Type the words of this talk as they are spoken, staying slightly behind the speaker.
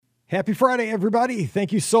Happy Friday, everybody.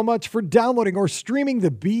 Thank you so much for downloading or streaming the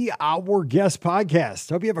Be Our Guest podcast.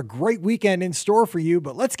 Hope you have a great weekend in store for you,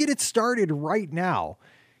 but let's get it started right now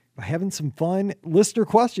by having some fun listener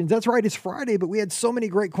questions. That's right, it's Friday, but we had so many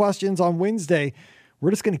great questions on Wednesday.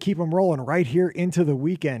 We're just going to keep them rolling right here into the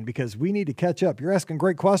weekend because we need to catch up. You're asking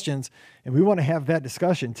great questions, and we want to have that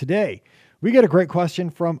discussion today. We get a great question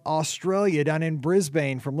from Australia down in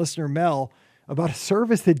Brisbane from listener Mel about a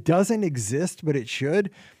service that doesn't exist, but it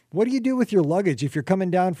should. What do you do with your luggage if you're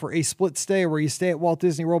coming down for a split stay where you stay at Walt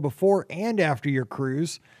Disney World before and after your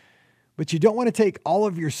cruise, but you don't want to take all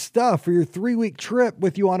of your stuff for your 3-week trip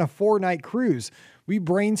with you on a 4-night cruise? We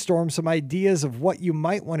brainstormed some ideas of what you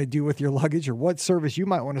might want to do with your luggage or what service you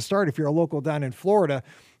might want to start if you're a local down in Florida.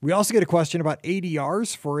 We also get a question about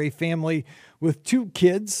ADRs for a family with 2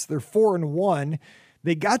 kids. They're 4 and 1.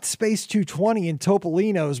 They got Space 220 and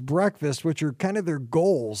Topolino's breakfast, which are kind of their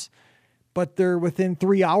goals, but they're within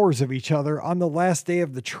 3 hours of each other on the last day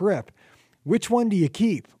of the trip. Which one do you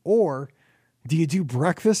keep? Or do you do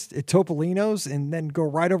breakfast at Topolino's and then go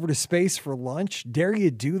right over to Space for lunch? Dare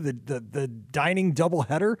you do the dining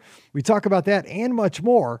doubleheader? We talk about that and much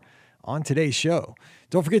more on today's show.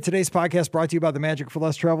 Don't forget, today's podcast brought to you by the Magic for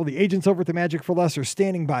Less Travel. The agents over at the Magic for Less are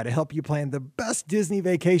standing by to help you plan the best Disney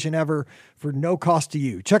vacation ever for no cost to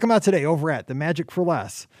you. Check them out today over at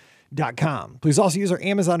themagicforless.com. Please also use our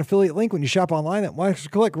Amazon affiliate link when you shop online. That one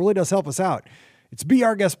extra click really does help us out. It's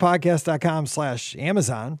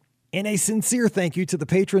beourguestpodcast.com/Amazon. And a sincere thank you to the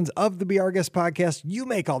patrons of the Be Our Guest podcast. You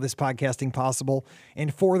make all this podcasting possible.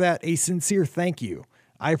 And for that, a sincere thank you.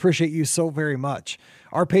 I appreciate you so very much.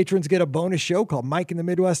 Our patrons get a bonus show called Mike in the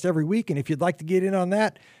Midwest every week. And if you'd like to get in on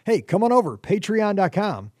that, hey, come on over,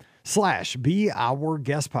 patreon.com/Be Our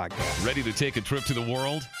Guest podcast. Ready to take a trip to the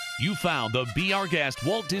world? You found the Be Our Guest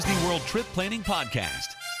Walt Disney World Trip Planning Podcast.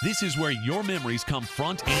 This is where your memories come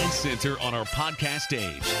front and center on our podcast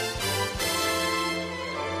stage.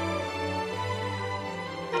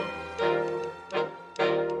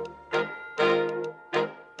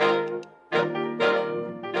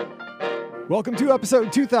 Welcome to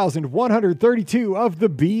episode 2132 of the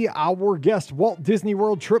Be Our Guest Walt Disney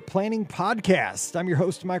World Trip Planning Podcast. I'm your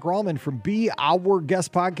host, Mike Rallman from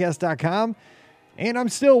BeOurGuestPodcast.com. And I'm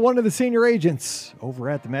still one of the senior agents over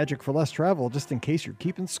at the Magic for Less Travel, just in case you're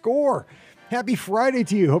keeping score. Happy Friday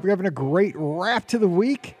to you. Hope you're having a great wrap to the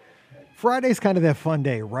week. Friday's kind of that fun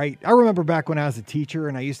day, right? I remember back when I was a teacher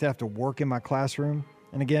and I used to have to work in my classroom.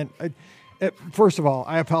 And again, first of all,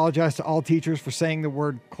 I apologize to all teachers for saying the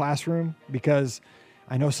word classroom because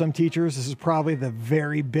I know some teachers, this is probably the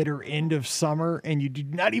very bitter end of summer and you do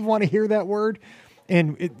not even want to hear that word.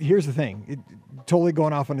 And here's the thing, totally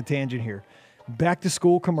going off on a tangent here. Back to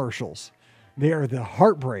school commercials. They are the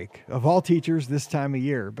heartbreak of all teachers this time of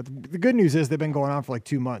year. But the good news is they've been going on for like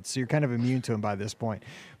 2 months, so you're kind of immune to them by this point.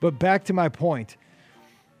 But back to my point,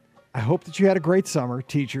 I hope that you had a great summer,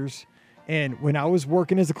 teachers. And when I was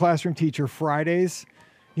working as a classroom teacher, Fridays,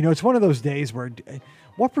 you know, it's one of those days where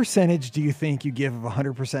what percentage do you think you give of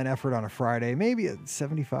 100% effort on a Friday? Maybe a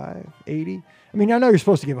 75, 80? I mean, I know you're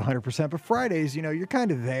supposed to give 100%, but Fridays, you know, you're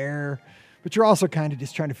kind of there. But you're also kind of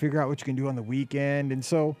just trying to figure out what you can do on the weekend. And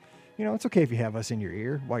so, you know, it's okay if you have us in your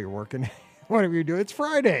ear while you're working. Whatever you're doing, it's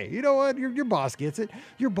Friday. You know what? Your boss gets it.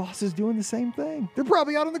 Your boss is doing the same thing. They're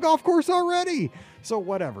probably out on the golf course already. So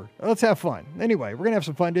whatever. Let's have fun. Anyway, we're going to have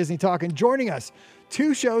some fun Disney talk. And joining us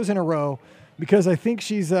 2 shows in a row because I think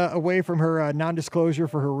she's away from her non-disclosure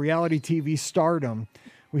for her reality TV stardom.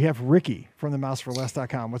 We have Ricky from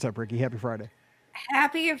themouseforless.com. What's up, Ricky? Happy Friday.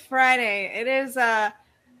 Happy Friday. It is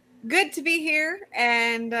good to be here,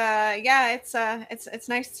 and it's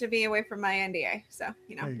nice to be away from my NDA. So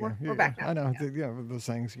we're back now. I know, those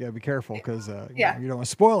things. You gotta be careful because you don't want to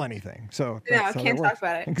spoil anything. So can't talk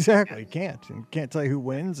about it. Exactly, can't tell you who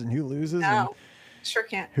wins and who loses. No, and sure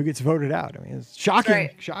can't. Who gets voted out? I mean, it's shocking,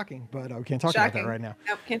 right. Shocking. But we can't talk about that right now.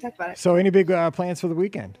 Nope, can't talk about it. So, any big plans for the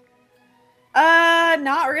weekend?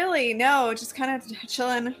 Not really. No, just kind of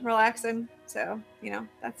chilling, relaxing. So,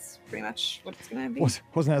 that's pretty much what it's going to be. Wasn't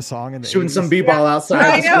that a song in the shooting 80s? some b-ball outside?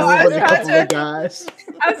 I know. I was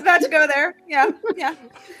about to go there. Yeah.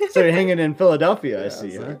 So you're hanging in Philadelphia, I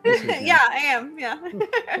see. Huh? Yeah, I am. Yeah.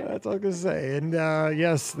 That's all I was going to say. And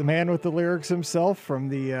yes, the man with the lyrics himself from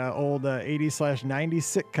the old 80s/90s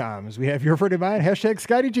sitcoms. We have your friend of mine, hashtag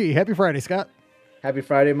Scotty G. Happy Friday, Scott. Happy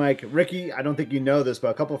Friday, Mike. Ricky, I don't think you know this, but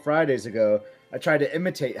a couple Fridays ago, I tried to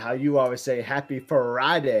imitate how you always say Happy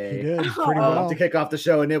Friday. You did pretty well. To kick off the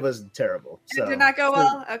show, and it was terrible. So, it did not go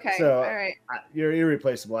well? Okay, so, all right. You're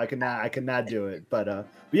irreplaceable. I cannot do it. But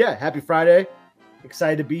yeah, Happy Friday.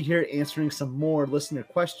 Excited to be here answering some more listener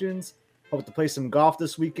questions. Hope to play some golf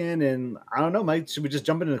this weekend. And I don't know, Mike, should we just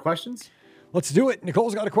jump into the questions? Let's do it.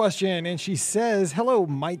 Nicole's got a question, and she says, hello,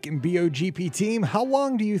 Mike and BOGP team. How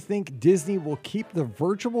long do you think Disney will keep the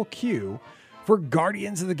virtual queue for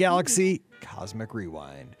Guardians of the Galaxy Cosmic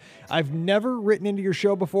Rewind? I've never written into your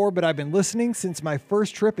show before, but I've been listening since my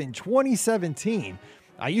first trip in 2017.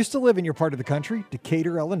 I used to live in your part of the country,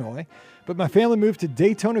 Decatur, Illinois, but my family moved to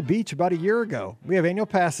Daytona Beach about a year ago. We have annual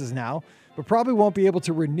passes now, but probably won't be able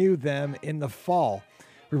to renew them in the fall.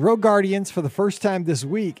 We rode Guardians for the first time this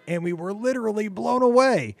week, and we were literally blown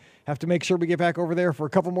away. Have to make sure we get back over there for a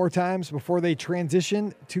couple more times before they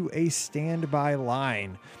transition to a standby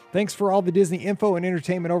line. Thanks for all the Disney info and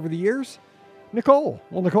entertainment over the years, Nicole.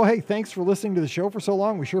 Well, Nicole, hey, thanks for listening to the show for so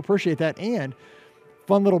long. We sure appreciate that. And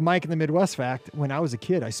fun little Mike in the Midwest fact, when I was a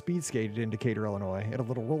kid, I speed skated in Decatur, Illinois at a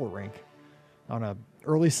little roller rink on a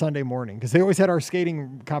early Sunday morning because they always had our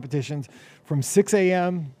skating competitions from 6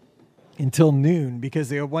 a.m. until noon because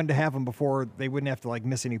they wanted to have them before they wouldn't have to like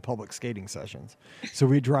miss any public skating sessions. So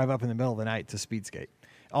we'd drive up in the middle of the night to speed skate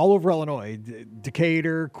all over Illinois,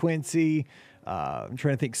 Decatur, Quincy, I'm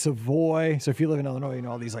trying to think, Savoy. So if you live in Illinois, you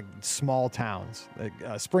know all these like small towns, like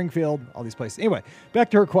Springfield, all these places. Anyway, back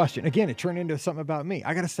to her question. Again, it turned into something about me.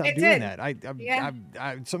 I got to stop doing that.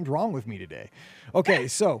 Something's wrong with me today. Okay,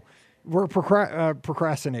 so we're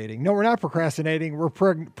procrastinating. No, we're not procrastinating. We're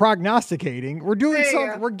prognosticating. We're doing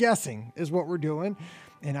something. We're guessing is what we're doing.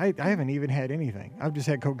 And I haven't even had anything. I've just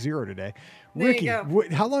had Coke Zero today. Ricky,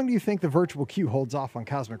 how long do you think the virtual queue holds off on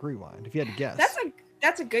Cosmic Rewind, if you had to guess?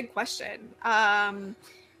 That's a good question.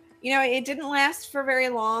 It didn't last for very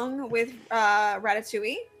long with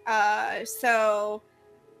Ratatouille.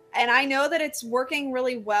 And I know that it's working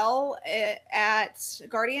really well at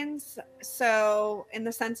Guardians. So in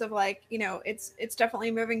the sense of like, it's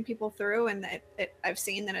definitely moving people through, and I've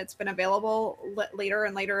seen that it's been available later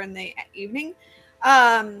and later in the evening.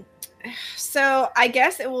 So I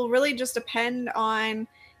guess it will really just depend on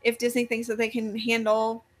if Disney thinks that they can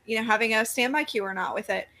handle, having a standby queue or not with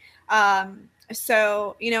it.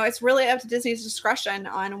 So it's really up to Disney's discretion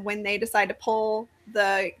on when they decide to pull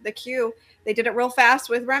the queue. They did it real fast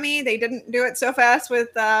with Remy. They didn't do it so fast with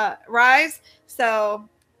Rise. So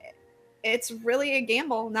it's really a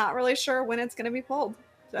gamble. Not really sure when it's going to be pulled.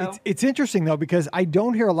 So. It's interesting, though, because I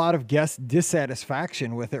don't hear a lot of guest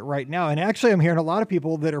dissatisfaction with it right now. And actually, I'm hearing a lot of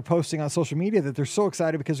people that are posting on social media that they're so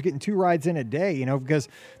excited because they're getting 2 rides in a day, because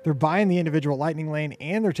they're buying the individual Lightning Lane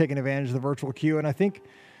and they're taking advantage of the virtual queue. And I think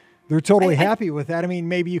they're totally happy with that. I mean,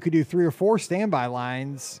 maybe you could do 3 or 4 standby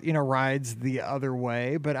lines, rides the other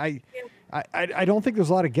way. But I don't think there's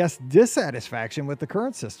a lot of guest dissatisfaction with the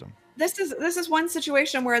current system. This is one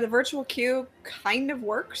situation where the virtual queue kind of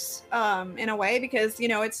works in a way because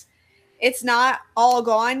it's not all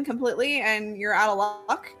gone completely and you're out of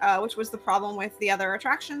luck, which was the problem with the other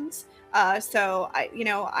attractions. So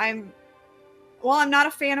I'm not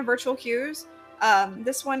a fan of virtual queues.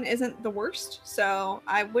 This one isn't the worst, so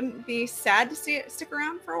I wouldn't be sad to see it stick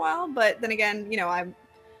around for a while. But then again, I'm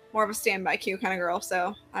more of a standby queue kind of girl,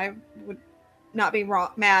 so I would not be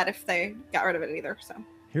mad if they got rid of it either. So.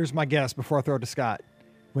 Here's my guess before I throw it to Scott.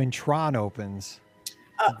 When Tron opens,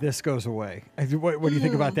 this goes away. What do you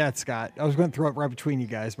think about that, Scott? I was going to throw it right between you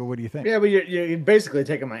guys, but what do you think? Yeah, but you're basically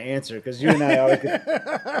taking my answer because you and I always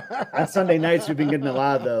on Sunday nights we've been getting a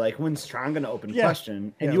lot of the like when's Tron going to open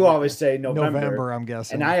question, and you always say November. I'm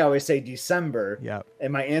guessing, and I always say December. Yeah,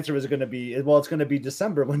 and my answer was going to be it's going to be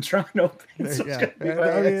December when Tron opens. So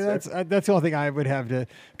that's the only thing I would have to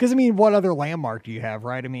because what other landmark do you have,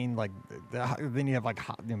 right? Then you have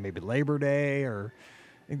maybe Labor Day or.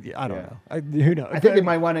 I don't know. Who knows? I think they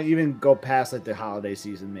might want to even go past the holiday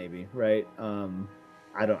season, maybe, right?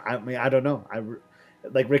 I don't know.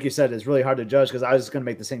 Like Ricky said, it's really hard to judge because I was just going to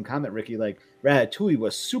make the same comment, Ricky. Like Ratatouille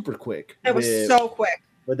was super quick. It was so quick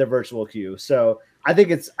with the virtual queue. So I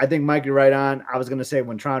think Mike, you're right on. I was going to say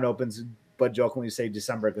when Tron opens, but jokingly say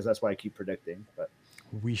December because that's why I keep predicting. But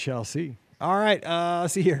we shall see. All right,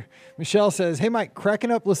 let's see here. Michelle says, hey, Mike, cracking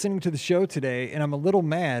up listening to the show today, and I'm a little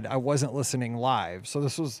mad I wasn't listening live. So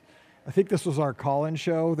I think this was our call-in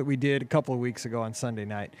show that we did a couple of weeks ago on Sunday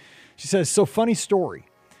night. She says, so funny story.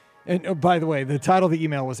 And by the way, the title of the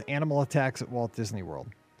email was Animal Attacks at Walt Disney World.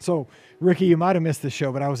 So, Ricky, you might have missed the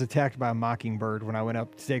show, but I was attacked by a mockingbird when I went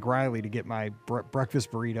up to take Riley to get my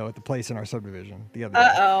breakfast burrito at the place in our subdivision the other day.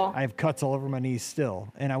 I have cuts all over my knees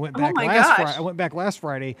still. And I went back last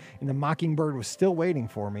Friday, and the mockingbird was still waiting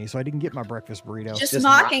for me, so I didn't get my breakfast burrito. Just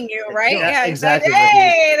mocking you, right? Yeah, exactly.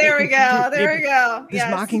 Hey, there we go. There we go. This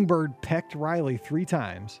mockingbird pecked Riley 3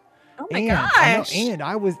 times. Oh my and gosh.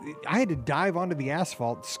 I had to dive onto the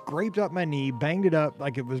asphalt, scraped up my knee, banged it up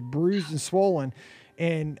like it was bruised and swollen.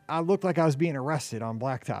 And I looked like I was being arrested on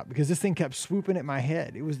blacktop because this thing kept swooping at my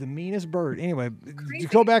head. It was the meanest bird. Anyway,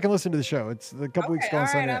 go back and listen to the show. It's a couple weeks ago on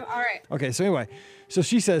Sunday. All right. Okay, so anyway, so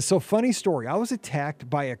she says, so funny story. I was attacked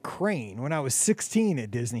by a crane when I was 16 at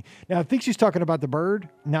Disney. Now, I think she's talking about the bird,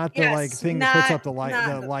 not the thing that puts up the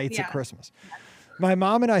lights at Christmas. My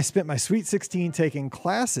mom and I spent my sweet 16 taking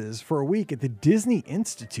classes for a week at the Disney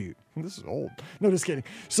Institute. This is old. No, just kidding.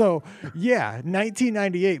 So, yeah,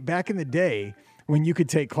 1998, back in the day, when you could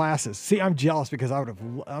take classes. See, I'm jealous because I'm a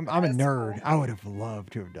nerd. I would have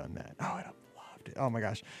loved to have done that. I would have loved it. Oh my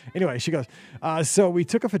gosh. Anyway, she goes, so we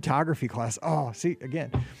took a photography class. Oh, see,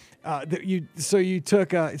 again, you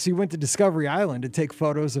went to Discovery Island to take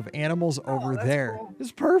photos of animals over there. Cool.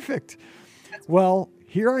 It's perfect. Well,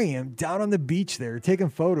 here I am down on the beach there taking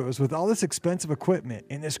photos with all this expensive equipment,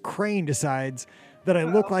 and this crane decides that I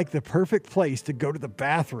look like the perfect place to go to the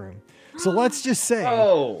bathroom. So let's just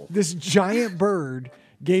say this giant bird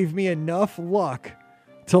gave me enough luck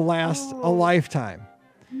to last a lifetime.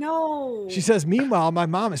 No. She says, meanwhile, my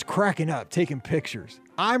mom is cracking up, taking pictures.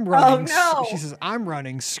 I'm running. Oh, no. She says, I'm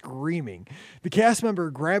running, screaming. The cast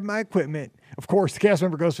member grabbed my equipment. Of course, the cast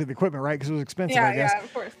member goes for the equipment, right? Because it was expensive, I guess. Yeah,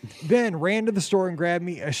 of course. Then ran to the store and grabbed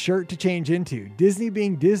me a shirt to change into. Disney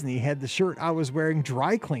being Disney had the shirt I was wearing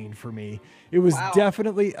dry cleaned for me. It was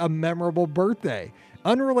definitely a memorable birthday.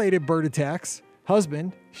 Unrelated bird attacks.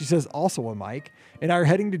 Husband, she says, also a Mike, and I are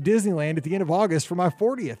heading to Disneyland at the end of August for my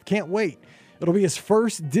 40th. Can't wait. It'll be his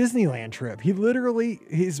first Disneyland trip.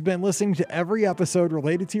 He's been listening to every episode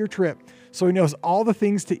related to your trip, so he knows all the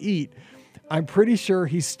things to eat. I'm pretty sure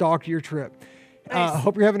he stalked your trip. Nice.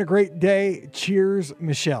 Hope you're having a great day. Cheers,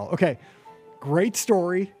 Michelle. Okay, great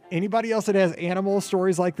story. Anybody else that has animal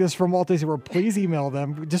stories like this from Walt Disney World, please email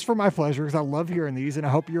them just for my pleasure because I love hearing these, and I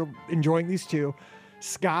hope you're enjoying these too.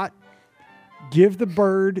 Scott, give the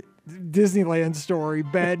bird Disneyland story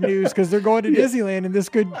bad news because they're going to Disneyland and this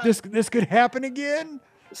could happen again.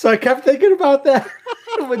 So I kept thinking about that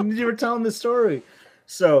when you were telling the story.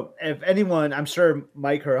 So if anyone, I'm sure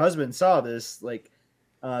Mike, her husband, saw this,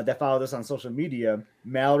 that followed us on social media.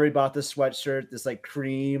 Mallory bought this sweatshirt, this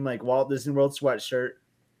cream, Walt Disney World sweatshirt.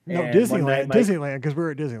 No, And Disneyland, Mike, Disneyland, because we're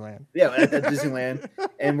at Disneyland. Yeah, at Disneyland.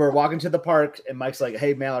 And we're walking to the park, and Mike's like,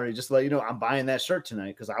 hey, Mallory, just to let you know, I'm buying that shirt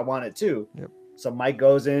tonight because I want it too. Yep. So Mike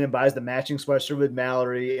goes in and buys the matching sweatshirt with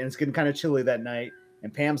Mallory, and it's getting kind of chilly that night.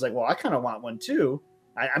 And Pam's like, well, I kind of want one too.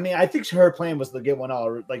 I think her plan was to get one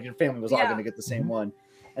all, your family was all going to get the same one.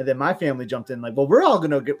 And then my family jumped in well, we're all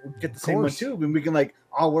going to get the same one too. And we can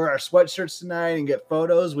all wear our sweatshirts tonight and get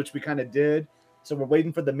photos, which we kind of did. So we're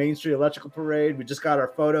waiting for the Main Street Electrical Parade. We just got our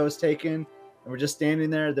photos taken, and we're just standing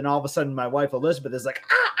there. Then all of a sudden, my wife Elizabeth is like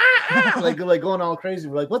going all crazy.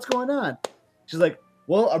 We're like, "What's going on?" She's like,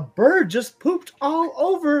 "Well, a bird just pooped all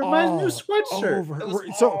over my new sweatshirt.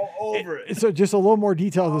 All over it." So just a little more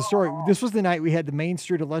detail of the story. This was the night we had the Main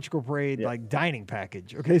Street Electrical Parade dining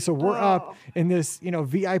package. Okay, so we're up in this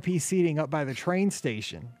VIP seating up by the train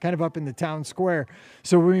station, kind of up in the town square.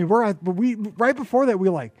 So we right before that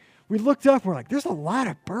we looked up and we're like, there's a lot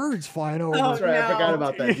of birds flying over. That's right. I forgot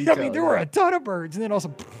about that detail. There were a ton of birds. And then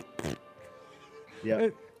also... Yeah.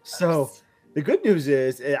 So the good news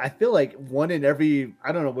is I feel like one in every,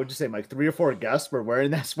 I don't know, what'd you say, 3 or 4 guests were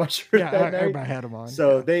wearing that sweatshirt that night. Everybody had them on.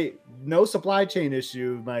 So no supply chain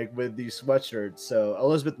issue, with these sweatshirts. So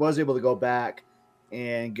Elizabeth was able to go back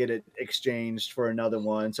and get it exchanged for another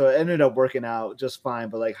one. So it ended up working out just fine.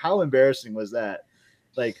 But how embarrassing was that?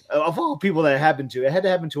 Of all people that happened to, it had to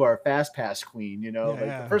happen to our Fast Pass queen,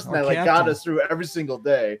 the person that got us through every single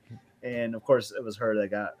day. And of course it was her that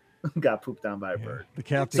got pooped on by a bird. The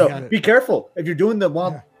captain. So be careful if you're doing the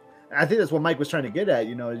one. I think that's what Mike was trying to get at.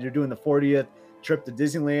 You're doing the 40th trip to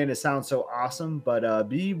Disneyland. It sounds so awesome, but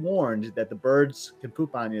be warned that the birds can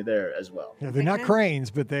poop on you there as well. Yeah, they're not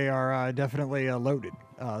cranes, but they are definitely loaded.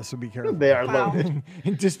 So be careful. They are loaded.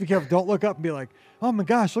 And just be careful. Don't look up and be like, oh my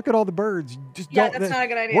gosh, look at all the birds. That's not a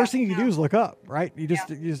good idea. Worst thing you can do is look up, right? You just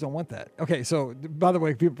don't want that. Okay, so by the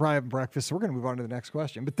way, people probably have breakfast, so we're going to move on to the next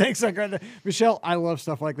question. But thanks, Michelle. I love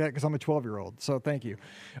stuff like that because I'm a 12-year-old. So thank you.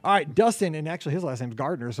 All right, Dustin, and actually his last name's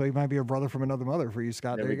Gardner, so he might be a brother from another mother for you,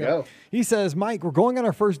 Scott. There you go. He says, Mike, we're going on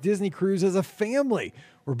our first Disney cruise as a family.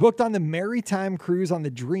 We're booked on the Maritime cruise on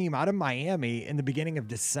the Dream out of Miami in the beginning of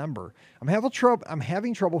December. I'm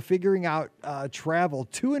having trouble figuring out travel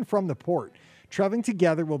to and from the port. Traveling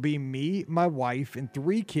together will be me, my wife, and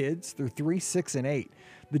 3 kids. They're 3, 6, and 8.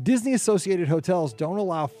 The Disney-associated hotels don't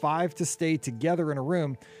allow 5 to stay together in a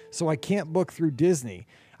room, so I can't book through Disney.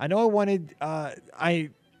 I know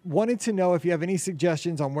I wanted to know if you have any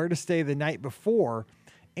suggestions on where to stay the night before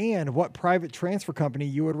and what private transfer company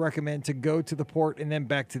you would recommend to go to the port and then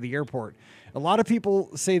back to the airport. A lot of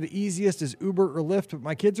people say the easiest is Uber or Lyft, but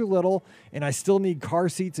my kids are little and I still need car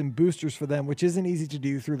seats and boosters for them, which isn't easy to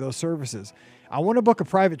do through those services. I want to book a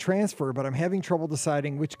private transfer, but I'm having trouble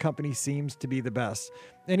deciding which company seems to be the best.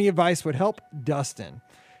 Any advice would help. Dustin.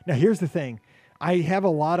 Now, here's the thing. I have a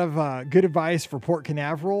lot of good advice for Port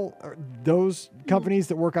Canaveral, those companies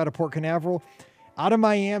that work out of Port Canaveral. Out of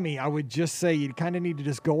Miami, I would just say you kind of need to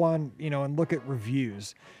just go on, and look at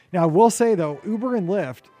reviews. Now, I will say, though, Uber and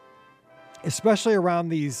Lyft, especially around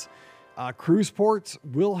these cruise ports,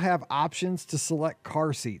 will have options to select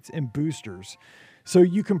car seats and boosters. So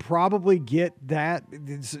you can probably get that.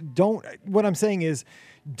 What I'm saying is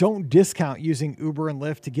don't discount using Uber and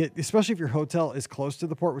Lyft to get, especially if your hotel is close to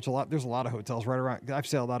the port, which there's a lot of hotels right around. I've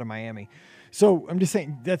sailed out of Miami. So I'm just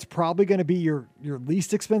saying that's probably going to be your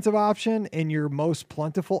least expensive option and your most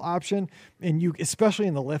plentiful option. And you, especially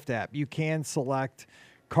in the Lyft app, you can select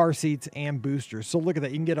car seats and boosters. So look at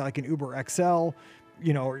that. You can get like an Uber XL,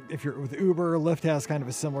 or if you're with Uber, Lyft has kind of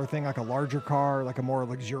a similar thing, like a larger car, like a more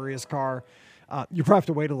luxurious car. You probably have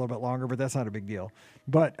to wait a little bit longer, but that's not a big deal.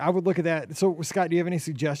 But I would look at that. So, Scott, do you have any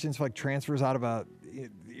suggestions for like transfers out of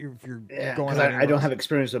if you're going? I don't have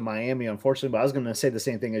experience with Miami, unfortunately. But I was going to say the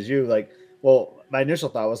same thing as you. Like, well, my initial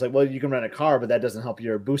thought was like, well, you can rent a car, but that doesn't help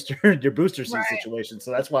your booster seat situation.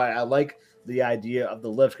 So that's why I like the idea of the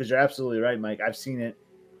Lyft, because you're absolutely right, Mike. I've seen it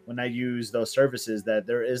when I use those services that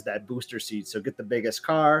there is that booster seat. So get the biggest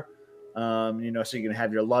car. So you can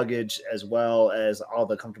have your luggage as well as all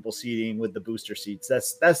the comfortable seating with the booster seats.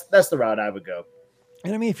 That's the route I would go.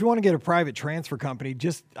 And I mean, if you want to get a private transfer company,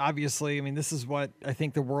 just obviously, this is what I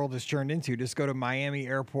think the world has turned into. Just go to Miami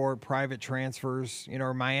Airport, private transfers,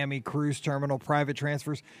 or Miami Cruise Terminal, private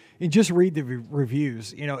transfers, and just read the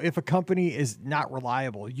reviews. If a company is not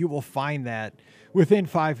reliable, you will find that within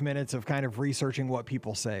 5 minutes of kind of researching what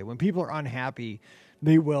people say. When people are unhappy,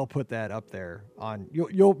 they will put that up there on,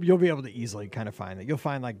 you'll be able to easily kind of find that. You'll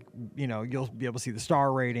find you'll be able to see the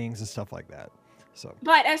star ratings and stuff like that. So,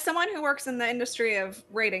 but as someone who works in the industry of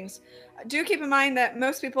ratings, do keep in mind that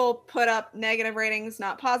most people put up negative ratings,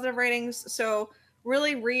 not positive ratings. So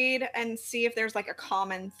really read and see if there's like a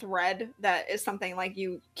common thread that is something like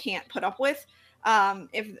you can't put up with.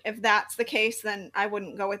 If that's the case, then I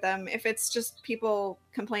wouldn't go with them. If it's just people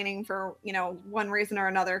complaining for, one reason or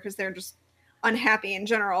another, because they're just unhappy in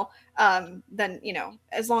general, then,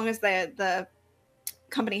 as long as the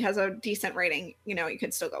company has a decent rating, you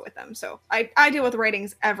can still go with them. So I deal with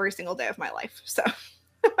ratings every single day of my life. So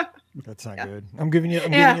that's not good. I'm giving you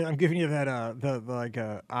that, the like,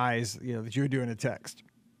 eyes, that you would do in a text.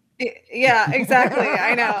 Yeah, exactly.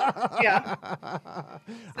 I know. Yeah.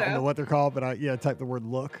 I don't know what they're called, but I type the word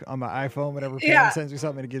look on my iPhone, whenever Pam sends me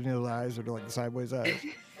something, and it gives me the eyes or like the sideways eyes.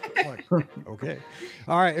 Like, okay.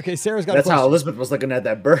 All right. Okay. Sarah's got That's how Elizabeth was looking at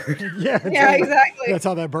that bird. Yeah, exactly. That's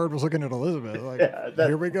how that bird was looking at Elizabeth. Like,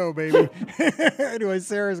 here we go, baby. Anyway,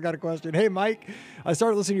 Sarah's got a question. Hey, Mike, I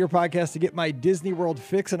started listening to your podcast to get my Disney World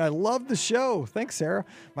fix, and I love the show. Thanks, Sarah.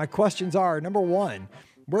 My questions are, number one,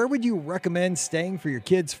 where would you recommend staying for your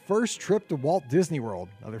kids' first trip to Walt Disney World?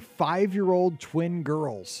 Now, they're 5-year-old twin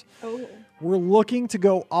girls. Oh. We're looking to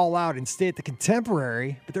go all out and stay at the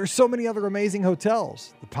Contemporary, but there's so many other amazing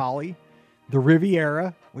hotels. The Poly, the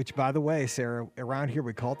Riviera, which, by the way, Sarah, around here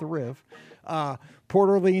we call it the Riv, Port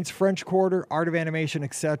Orleans, French Quarter, Art of Animation,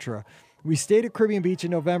 etc. We stayed at Caribbean Beach in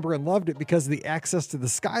November and loved it because of the access to the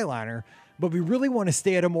Skyliner, but we really want to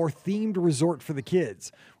stay at a more themed resort for the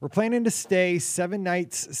kids. We're planning to stay 7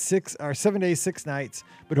 days, 6 nights,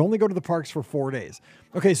 but only go to the parks for 4 days.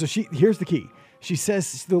 Okay, so here's the key. She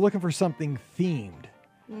says they're looking for something themed.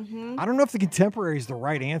 Mm-hmm. I don't know if the Contemporary is the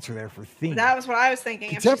right answer there for theme. That was what I was thinking.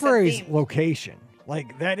 Contemporary's location.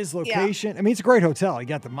 Like, that is location. Yeah. It's a great hotel. You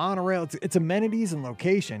got the monorail. It's amenities and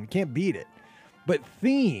location. Can't beat it. But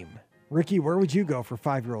theme, Ricky, where would you go for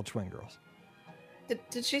 5-year-old twin girls?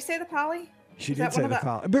 Did she say the Poly? She did say the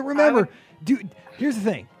Poly. But remember, here's the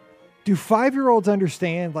thing. Do 5-year-olds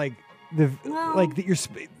understand, like, that you're...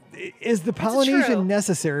 Is the Polynesian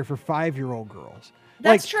necessary for 5-year-old girls?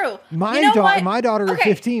 That's true. My daughter at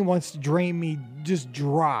 15 wants to drain me just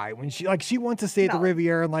dry when she wants to stay at the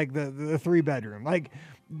Riviera in like the 3-bedroom. Like,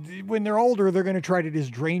 when they're older, they're going to try to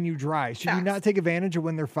just drain you dry. Should you not take advantage of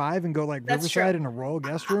when they're 5 and go like Riverside in a royal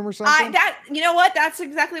guest room or something? That's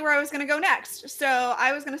exactly where I was going to go next. So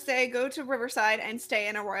I was going to say go to Riverside and stay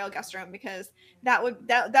in a royal guest room, because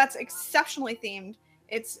that's exceptionally themed.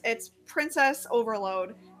 It's princess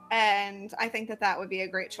overload. And I think that would be a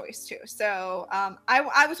great choice too. So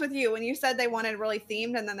I was with you when you said they wanted really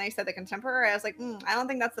themed and then they said the contemporary. I was like, I don't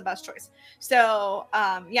think that's the best choice. So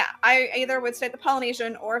yeah, I either would stay at the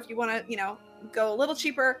Polynesian, or if you want to, go a little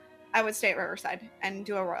cheaper, I would stay at Riverside and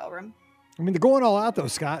do a royal room. I mean, they're going all out though,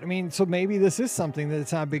 Scott. I mean, so maybe this is something that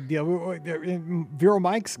it's not a big deal. Vero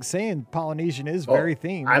Mike's saying Polynesian is very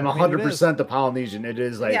themed. I'm 100% the Polynesian. It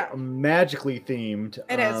is like magically themed.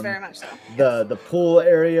 It is very much so. The pool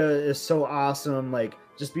area is so awesome. Like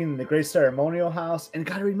just being in the Great Ceremonial House. And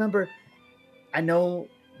gotta remember, I know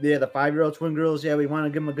the 5-year-old twin girls. Yeah, we want to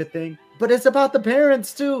give them a good thing, but it's about the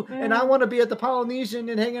parents too. And I want to be at the Polynesian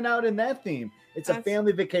and hanging out in that theme. It's a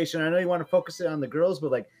family vacation. I know you want to focus it on the girls, but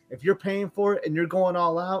like if you're paying for it and you're going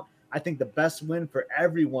all out, I think the best win for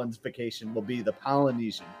everyone's vacation will be the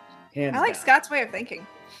Polynesian. Hands I like down. Scott's way of thinking.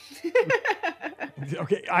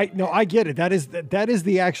 Okay, I get it. That is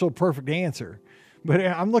the actual perfect answer. But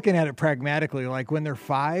I'm looking at it pragmatically. Like when they're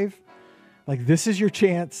 5, like this is your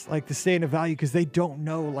chance, like to stay in a value because they don't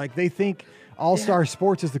know. Like they think All-Star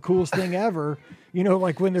Sports is the coolest thing ever.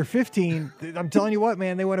 Like when they're 15, I'm telling you what,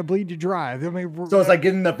 man, they want to bleed you dry. I mean, so it's like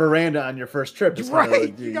getting the veranda on your first trip. It's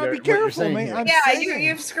right. You gotta be careful, man.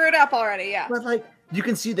 You've screwed up already. Yeah. But like you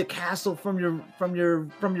can see the castle from your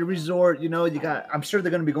resort. I'm sure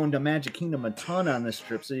they're going to be going to Magic Kingdom a ton on this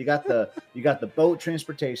trip. So you got the boat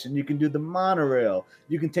transportation. You can do the monorail.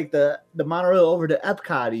 You can take the monorail over to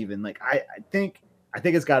Epcot even. Like I think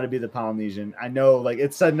it's got to be the Polynesian. I know, like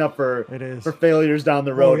it's setting up for failures down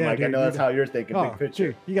the road. Mike, dude, I know that's how you're thinking. Big picture.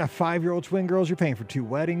 Dude, you got 5-year-old twin girls. You're paying for 2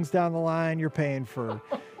 weddings down the line. You're paying for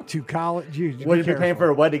 2 college. What if you're paying for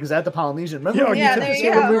a wedding? Is that the Polynesian? Remember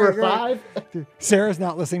when we were 5? Dude, Sarah's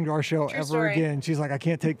not listening to our show True ever story. again. She's like, I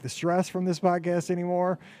can't take the stress from this podcast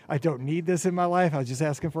anymore. I don't need this in my life. I was just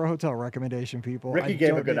asking for a hotel recommendation, people. Ricky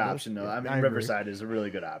gave a good option, though. I mean, Riverside is a really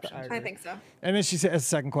good option. I think so. And then she says, as a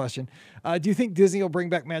second question, do you think Disney will bring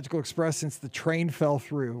back Magical Express since the train fell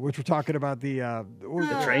through? Which we're talking about the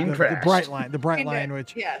train crash. The Bright Line,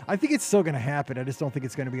 which I think it's still going to happen. I just don't think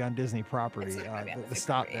it's going to be on Disney property. The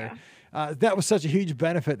stop there. That was such a huge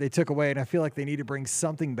benefit they took away, and I feel like they need to bring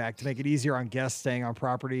something back to make it easier on guests staying on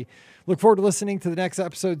property. Look forward to listening to the next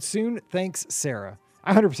episode soon. Thanks, Sarah.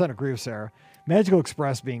 I 100% agree with Sarah. Magical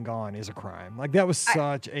Express being gone is a crime. Like that was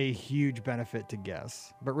such a huge benefit to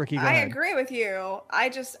guests. But Ricky, go ahead. I agree with you. I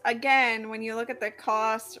just, again, when you look at the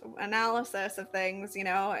cost analysis of things, and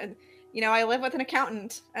I live with an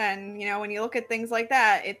accountant, and when you look at things like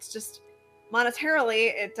that, it's just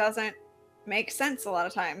monetarily, it doesn't make sense a lot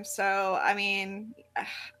of times. So, I mean,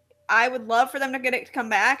 I would love for them to get it to come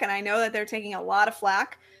back, and I know that they're taking a lot of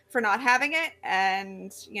flack for not having it,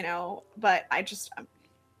 and but I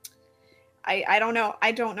don't know.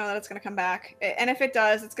 I don't know that it's going to come back. And if it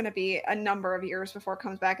does, it's going to be a number of years before it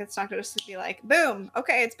comes back. It's not going to just be like, boom,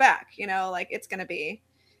 okay, it's back. Like it's going to be,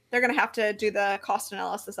 they're going to have to do the cost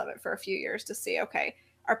analysis of it for a few years to see, okay,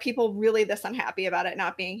 are people really this unhappy about it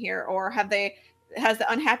not being here? Or has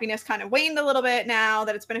the unhappiness kind of waned a little bit now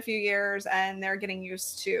that it's been a few years and they're getting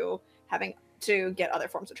used to having to get other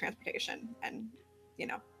forms of transportation? And,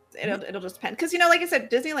 it'll just depend. Because, like I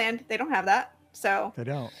said, Disneyland, they don't have that. So they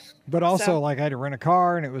don't. But also, like I had to rent a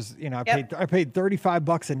car, and it was, I paid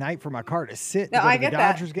 $35 a night for my car to sit. No, I get the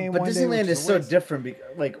Dodgers that. game but one Disneyland day, is so different.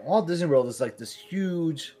 Like Walt Disney World is like this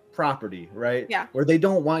huge property, right? Yeah. Where they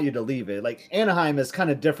don't want you to leave it. Like Anaheim is kind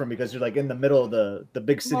of different because you're like in the middle of the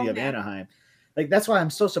big city of Anaheim. Like that's why I'm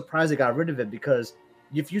so surprised they got rid of it, because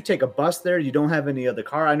if you take a bus there, you don't have any other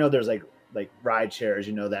car. I know there's like ride shares,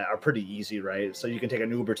 that are pretty easy, right? So you can take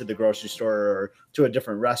an Uber to the grocery store or to a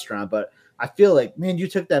different restaurant. But I feel like, man, you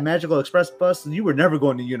took that Magical Express bus and you were never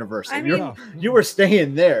going to Universal. I mean, you were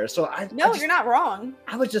staying there. So you're not wrong.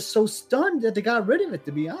 I was just so stunned that they got rid of it,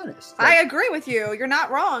 to be honest. I agree with you. You're not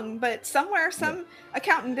wrong, but somewhere some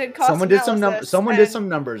accountant did cost someone analysis. Someone did some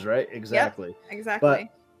numbers, right? Exactly. Yep, exactly.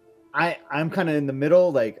 But I'm kind of in the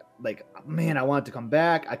middle, like, man, I want it to come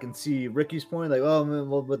back. I can see Ricky's point, like, oh, man,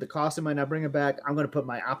 well, with the cost, it might not bring it back. I'm going to put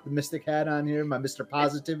my optimistic hat on here, my Mr.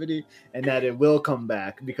 Positivity, and that it will come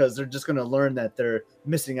back, because they're just going to learn that they're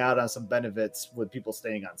missing out on some benefits with people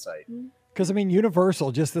staying on site. Because, I mean,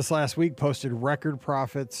 Universal just this last week posted record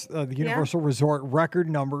profits. The Universal Resort, record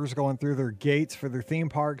numbers going through their gates for their theme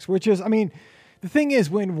parks, which is, I mean, the thing is,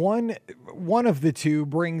 when one of the two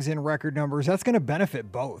brings in record numbers, that's going to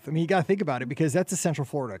benefit both. I mean, you got to think about it, because that's a Central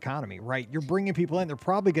Florida economy, right? You're bringing people in. They're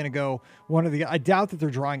probably going to go I doubt that they're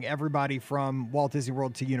drawing everybody from Walt Disney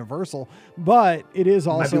World to Universal, but it is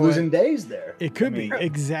also might be losing days there. It could be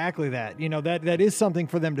exactly that. That is something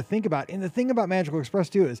for them to think about. And the thing about Magical Express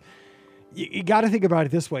too is, you got to think about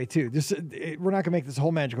it this way too. We're not gonna make this a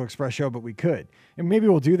whole Magical Express show, but we could, and maybe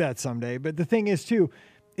we'll do that someday. But the thing is too,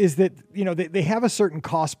 is that, they have a certain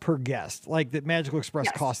cost per guest, like that Magical Express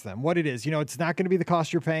costs them what it is. It's not going to be the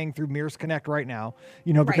cost you're paying through Mears Connect right now,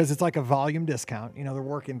 because it's like a volume discount, they're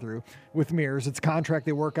working through with Mears. It's a contract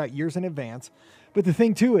they work out years in advance. But the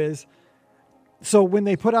thing too is, so when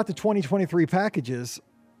they put out the 2023 packages,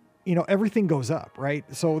 everything goes up, right?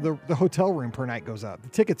 So the hotel room per night goes up, the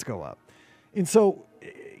tickets go up. And so,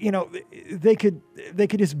 they could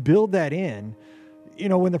just build that in,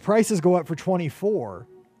 when the prices go up for 24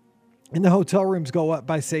 and the hotel rooms go up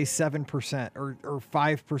by say 7% or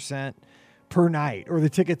 5% per night, or the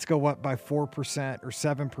tickets go up by 4% or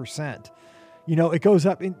 7%, it goes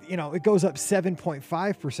up it goes up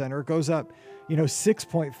 7.5%, or it goes up,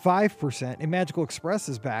 6.5%, and Magical Express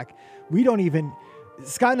is back.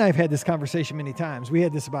 Scott and I have had this conversation many times. We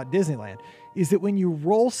had this about Disneyland, is that when you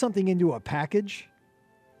roll something into a package,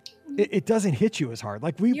 it doesn't hit you as hard.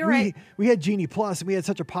 Like we had Genie Plus, and we had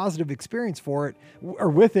such a positive experience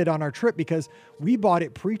with it on our trip, because we bought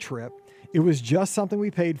it pre-trip. It was just something we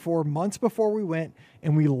paid for months before we went,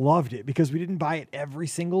 and we loved it because we didn't buy it every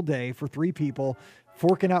single day for 3 people,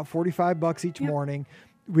 forking out $45 each morning.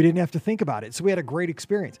 We didn't have to think about it. So we had a great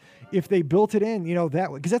experience. If they built it in,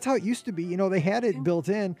 that way, because that's how it used to be, they had it built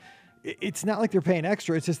in. It's not like they're paying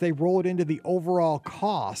extra. It's just they roll it into the overall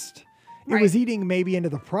cost. It was eating maybe into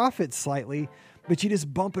the profit slightly, but you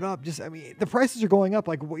just bump it up. The prices are going up.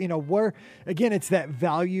 Like, where, again, it's that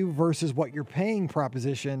value versus what you're paying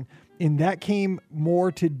proposition. And that came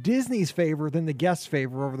more to Disney's favor than the guest's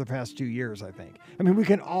favor over the past 2 years, I think. We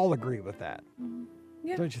can all agree with that.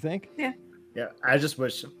 Yeah. Don't you think? Yeah. Yeah. I just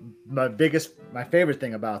wish my favorite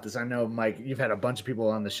thing about this, I know, Mike, you've had a bunch of people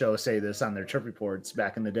on the show say this on their trip reports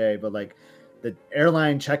back in the day, but like, the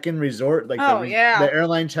airline check-in resort, like the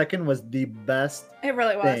airline check-in was the best. It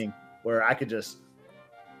really was. Thing where I could just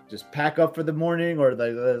pack up for the morning or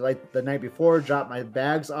the night before, drop my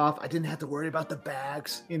bags off. I didn't have to worry about the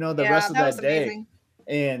bags, the rest of that day. Amazing.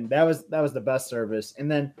 And that was the best service.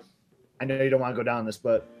 And then I know you don't want to go down this,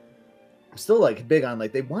 but I'm still like big on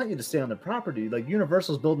like they want you to stay on the property. Like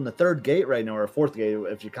Universal's building the 3rd gate right now, or a 4th gate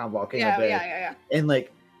if you count Volcano Bay. Yeah. And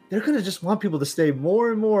like, they're going to just want people to stay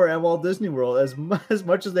more and more at Walt Disney World as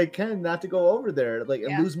much as they can, not to go over there,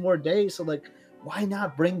 and lose more days. So like, why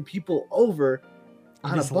not bring people over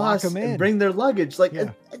on a bus and bring their luggage? Like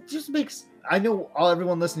it just makes, I know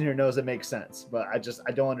everyone listening here knows it makes sense, but I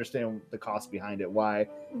don't understand the cost behind it, why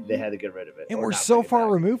they had to get rid of it. And we're so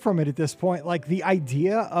far removed from it at this point. Like the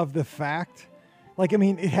idea of the fact,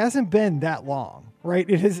 it hasn't been that long. Right.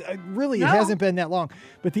 It hasn't been that long,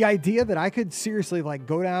 but the idea that I could seriously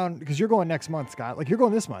go down, because you're going next month, Scott, you're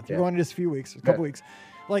going this month, you're going in just a couple weeks.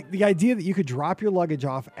 Like the idea that you could drop your luggage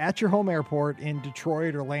off at your home airport in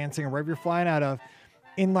Detroit or Lansing or wherever you're flying out of.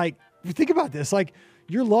 And if you think about this,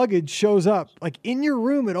 your luggage shows up in your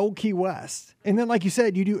room at Old Key West. And then, like you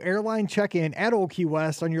said, you do airline check-in at Old Key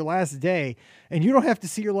West on your last day, and you don't have to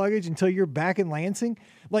see your luggage until you're back in Lansing.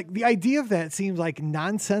 The idea of that seems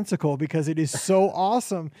nonsensical because it is so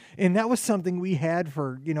awesome. And that was something we had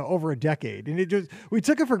for, over a decade. And we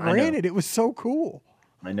took it for granted. It was so cool.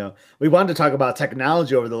 I know. We wanted to talk about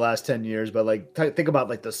technology over the last 10 years, but think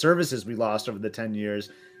about the services we lost over the 10 years.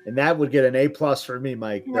 And that would get an A+ for me,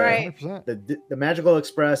 Mike. Right. The Magical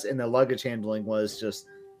Express and the luggage handling was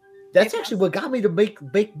that's actually what got me to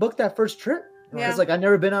book that first trip. Yeah. It's I'd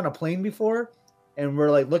never been on a plane before. And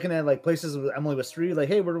we're looking at places Emily was 3,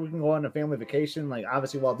 hey, where we can go on a family vacation,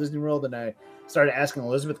 obviously Walt Disney World. And I started asking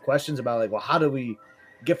Elizabeth questions about well, how do we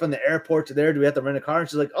get from the airport to there? Do we have to rent a car? And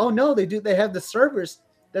she's like, oh no, they have the service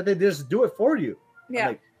that they just do it for you. Yeah.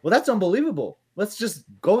 I'm well, that's unbelievable. Let's just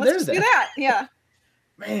go there. Let's do that. Yeah.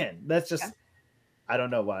 Man, that's just, I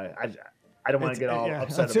don't know why. I don't want to get all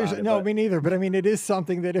upset about it. No, me neither. But it is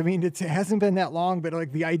something that, it hasn't been that long,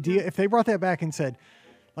 but the idea, if they brought that back and said,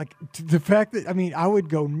 the fact that, I would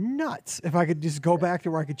go nuts if I could just go back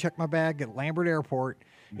to where I could check my bag at Lambert Airport.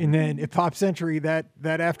 And then at Pop Century that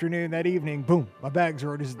afternoon, that evening, boom, my bags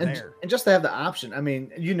are just there. And just to have the option,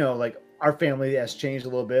 our family has changed a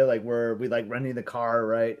little bit, where we renting the car,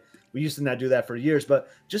 right? We used to not do that for years, but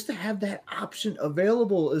just to have that option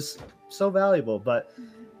available is so valuable. But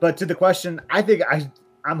to the question, I think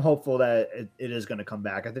I'm hopeful that it is going to come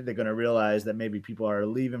back. I think they're going to realize that maybe people are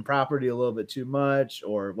leaving property a little bit too much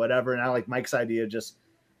or whatever. And I like Mike's idea,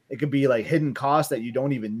 it could be hidden costs that you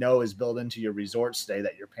don't even know is built into your resort stay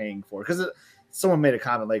that you're paying for. Because someone made a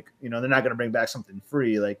comment they're not going to bring back something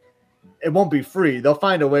free. It won't be free. They'll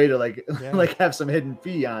find a way to have some hidden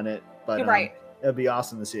fee on it. But right. It'd be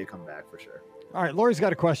awesome to see it come back for sure. All right, Lori's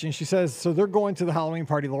got a question. She says, so they're going to the Halloween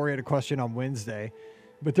party. Lori had a question on Wednesday,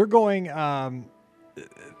 but they're going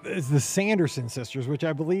it's the Sanderson sisters, which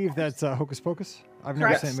I believe that's Hocus Pocus. I've never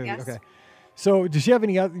Correct, seen the movie. yes. Okay. So does she have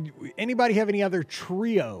anybody have any other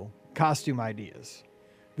trio costume ideas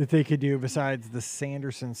that they could do besides the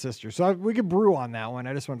Sanderson sisters? So we could brew on that one.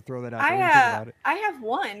 I just want to throw that out there. What do you think about it? I have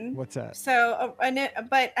one. What's that? So,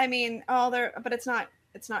 but I mean, but it's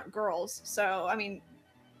not girls. So, I mean,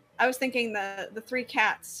 I was thinking the three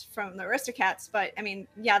cats from the Aristocats, but I mean,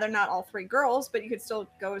 yeah, they're not all three girls, but you could still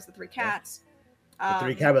go as the three cats. The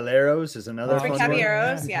Three Caballeros is another Three fun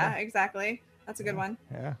Caballeros, one. yeah, exactly. That's a good one.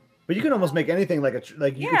 Yeah. But you can almost make anything like you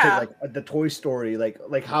could Yeah. take like the Toy Story,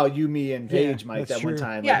 like how you, me, and Paige might that's that one true.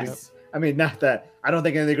 time. Yes. I mean, not that I don't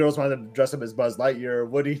think any of the girls wanted to dress up as Buzz Lightyear or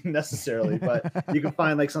Woody necessarily, but you can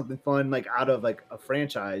find like something fun like out of like a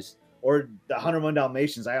franchise, or the 101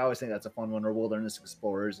 Dalmatians. I always think that's a fun one. Or Wilderness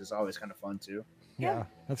Explorers is always kind of fun too. Yeah,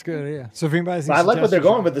 that's good. Yeah. So if anybody has But any I like what they're suggestions-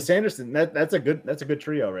 going with the Sanderson. That's a good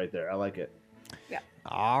trio right there. I like it.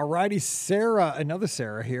 All righty, Sarah, another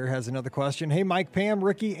Sarah here has another question. Hey, Mike, Pam,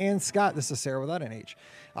 Ricky, and Scott. This is Sarah without an H.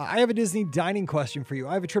 I have a Disney dining question for you.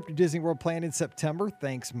 I have a trip to Disney World planned in September.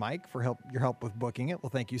 Thanks, Mike, for your help with booking it. Well,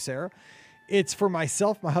 thank you, Sarah. It's for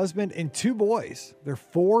myself, my husband, and two boys. They're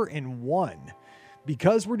 4 and 1.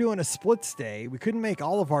 Because we're doing a split stay, we couldn't make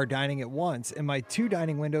all of our dining at once, and my 2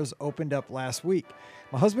 dining windows opened up last week.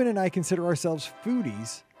 My husband and I consider ourselves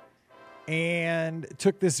foodies and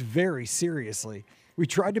took this very seriously. We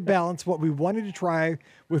tried to balance what we wanted to try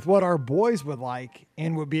with what our boys would like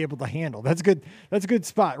and would be able to handle. That's good. That's a good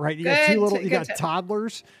spot, right? You got you got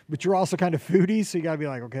toddlers, but you're also kind of foodies. So you got to be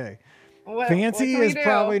like, okay, fancy is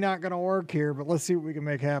probably not going to work here, but let's see what we can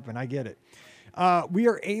make happen. I get it. We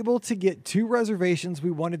are able to get 2 reservations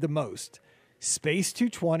we wanted the most. Space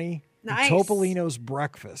 220 Nice. and Topolino's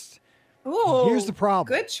breakfast. Ooh, Here's the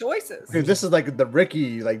problem. Good choices. Dude, this is like the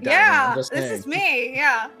Ricky like. Yeah, I'm just this saying. is me.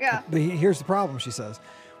 Yeah. But here's the problem, she says.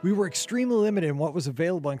 We were extremely limited in what was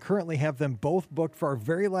available and currently have them both booked for our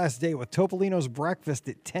very last day with Topolino's breakfast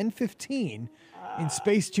at 10:15 and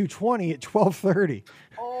Space 220 at 12:30.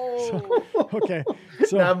 Oh, Okay.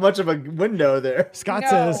 So Not much of a window there. Scott No.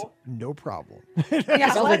 says, no problem.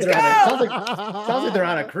 yeah. Sounds like, Let's they're on go. a, sounds like they're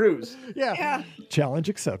on a cruise. Yeah. Yeah. Challenge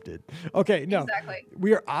accepted. Okay. No. Exactly.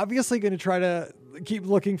 We are obviously going to try to keep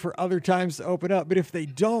looking for other times to open up. But if they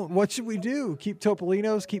don't, what should we do? Keep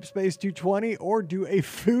Topolino's, keep Space 220, or do a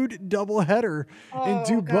food doubleheader and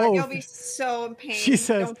do Oh, God, both? You'll be so in pain. She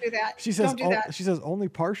says, "Don't do that. She says, Don't do that." she says, only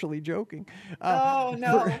partially joking. Oh,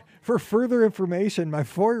 no. For further information, my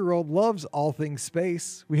 4-year-old loves all things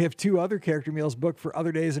space. We have 2 other character meals booked for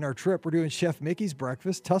other days in our trip. We're doing Chef Mickey's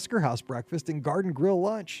breakfast, Tusker House breakfast, and Garden Grill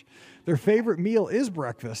lunch. Their favorite meal is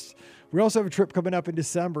breakfast. We also have a trip coming up in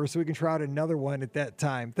December, so we can try out another one at that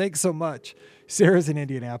time. Thanks so much. Sarah's in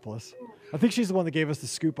Indianapolis. I think she's the one that gave us the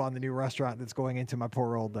scoop on the new restaurant that's going into my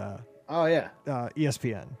poor old Oh yeah.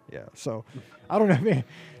 ESPN. Yeah. So I don't know. Man,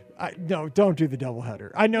 no, don't do the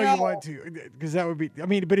doubleheader. I know you want to, because that would be, I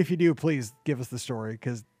mean, but if you do, please give us the story,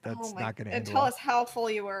 because that's not going to And end tell well. us how full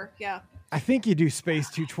you were. Yeah. I think you do Space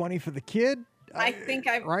 220 for the kid. I think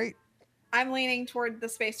right. I'm leaning toward the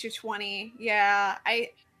Space 220. Yeah.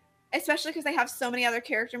 Especially because they have so many other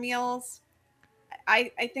character meals. I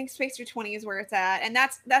think Space 220 is where it's at, and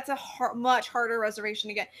that's a much harder reservation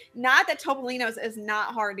to get. Not that Topolino's is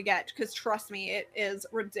not hard to get, because trust me, it is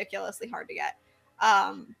ridiculously hard to get.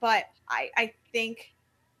 But I think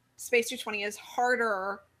Space 220 is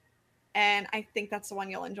harder, and I think that's the one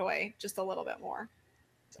you'll enjoy just a little bit more.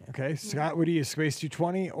 Okay, Scott, what do you, Space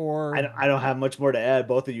 220 or? I don't have much more to add.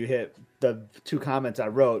 Both of you hit the 2 comments I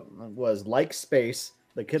wrote was like space.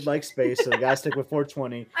 The kid likes space, so we gotta stick with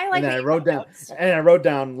 420. I like and then the I wrote down notes. and I wrote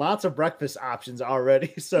down lots of breakfast options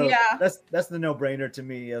already. So Yeah. that's the no-brainer to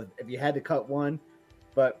me if you had to cut one.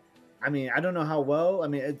 But I mean, I don't know how well. I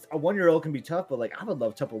mean, it's a 1-year-old can be tough, but like I would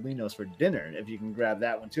love Topolino's for dinner if you can grab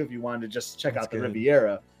that one too. If you wanted to just check That's out the good.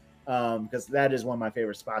 Riviera, because that is one of my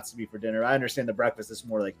favorite spots to be for dinner. I understand the breakfast is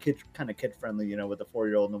more like kid friendly, with the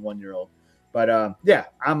 4-year-old and the 1-year-old. But yeah,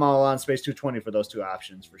 I'm all on Space 220 for those 2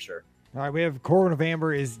 options for sure. All right, we have Corbin of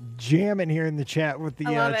Amber is jamming here in the chat with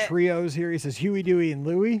I love the it. trios here. He says Huey, Dewey, and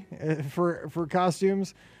Louie for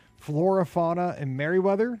costumes, Flora, Fauna, and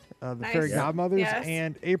Merryweather, the Nice. fairy Yeah. godmothers, Yes.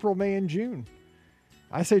 and April, May, and June.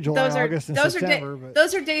 I say July, August, and September. But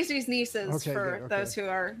those are Daisy's nieces Okay, for good, okay. those who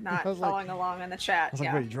are not I was like- following along in the I chat. was like,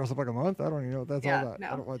 Yeah. wait, you dress up like a month? I don't even know what that's Yeah, all about. no.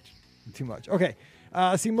 I don't watch too much. Okay.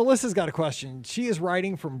 See, Melissa's got a question. She is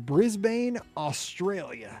writing from Brisbane,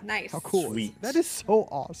 Australia. Nice. How cool is Sweet. that? That is so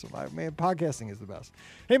awesome. Man, podcasting is the best.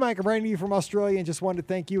 Hey, Mike, I'm writing to you from Australia and just wanted to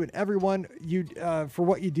thank you and everyone for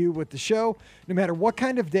what you do with the show. No matter what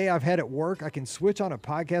kind of day I've had at work, I can switch on a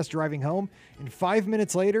podcast driving home, and 5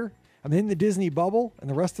 minutes later, I'm in the Disney bubble, and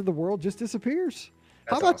the rest of the world just disappears.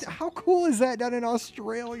 That's awesome. How cool is that down in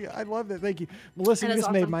Australia? I love that. Thank you. Melissa, That you is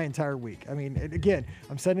just made awesome. my entire week. I mean, and again,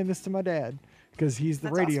 I'm sending this to my dad because he's the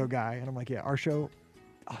That's radio awesome. guy. And I'm like, yeah, our show,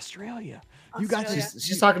 Australia. You got Australia. to.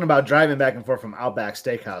 She's talking about driving back and forth from Outback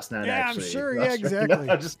Steakhouse, not Yeah, I'm actually. sure. Yeah, Australia. exactly.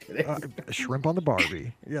 No, I'm just kidding. Shrimp on the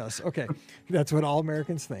Barbie. Yes. Okay. That's what all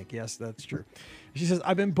Americans think. Yes, that's true. She says,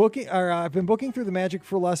 I've been booking through the Magic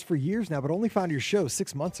for Less for years now, but only found your show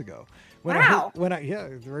 6 months ago. Wow. Yeah,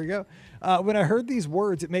 there you go. When I heard these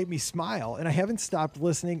words, it made me smile, and I haven't stopped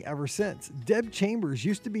listening ever since. Deb Chambers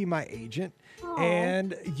used to be my agent, Aw.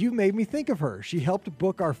 and you made me think of her. She helped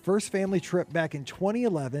book our first family trip back in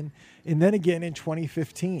 2011 and then again in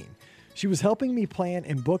 2015. She was helping me plan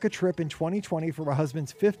and book a trip in 2020 for my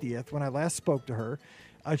husband's 50th when I last spoke to her,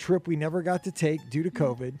 a trip we never got to take due to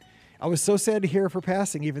COVID. I was so sad to hear of her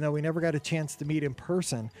passing, even though we never got a chance to meet in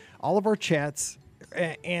person. All of our chats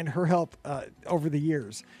and her help over the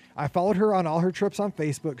years. I followed her on all her trips on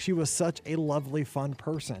Facebook. She was such a lovely, fun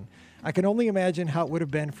person. I can only imagine how it would have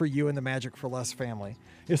been for you and the Magic for Less family.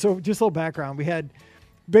 Yeah, so just a little background. We had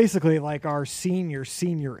basically like our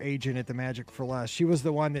senior agent at the Magic for Less. She was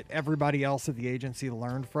the one that everybody else at the agency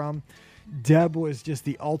learned from. Deb was just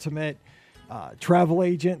the ultimate travel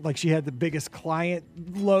agent. Like she had the biggest client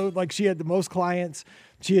load. Like she had the most clients.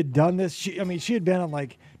 She had done this. She had been on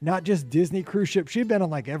like not just Disney cruise ship. She had been on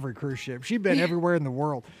like every cruise ship. She'd been everywhere in the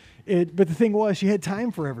world. But the thing was, she had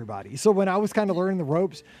time for everybody. So when I was kind of learning the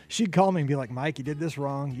ropes, she'd call me and be like, "Mike, you did this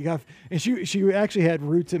wrong. And she actually had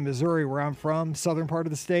roots in Missouri, where I'm from, southern part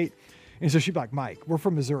of the state. And so she'd be like, "Mike, we're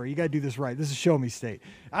from Missouri. You got to do this right. This is show me state."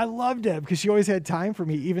 I loved Deb because she always had time for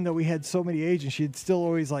me, even though we had so many agents. She'd still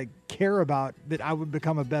always like care about that I would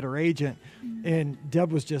become a better agent. And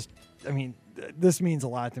Deb was just, this means a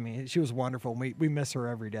lot to me. She was wonderful. We miss her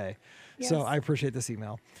every day. So Yes. I appreciate this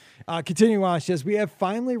email. Continuing on, she says, we have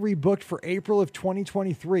finally rebooked for April of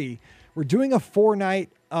 2023. We're doing a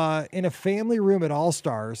 4-night in a family room at All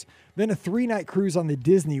Stars, then a 3-night cruise on the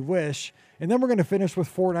Disney Wish, and then we're going to finish with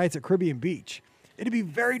 4 nights at Caribbean Beach. It'd be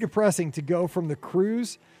very depressing to go from the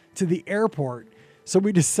cruise to the airport, so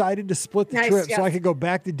we decided to split the Nice, trip yes. so I could go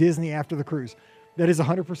back to Disney after the cruise. That is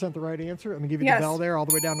 100% the right answer. I'm going to give you Yes. the bell there all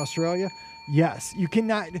the way down to Australia. Yes, you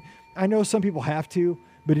cannot. I know some people have to,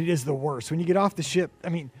 but it is the worst. When you get off the ship,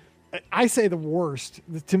 I say the worst,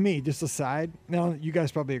 to me, just aside. Now, you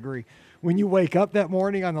guys probably agree. When you wake up that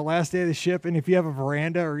morning on the last day of the ship, and if you have a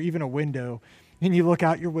veranda or even a window, and you look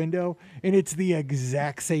out your window, and it's the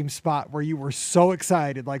exact same spot where you were so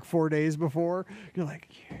excited like 4 days before, you're like,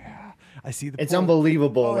 yeah, I see the It's port.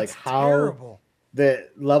 unbelievable, Oh, like it's how terrible. the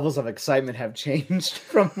levels of excitement have changed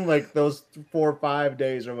from like those 4 or 5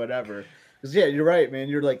 days or whatever. Because yeah, you're right, man.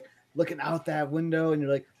 You're like looking out that window and you're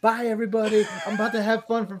like, "Bye, everybody! I'm about to have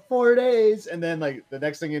fun for 4 days," and then like the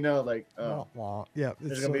next thing you know, like, oh, Yeah,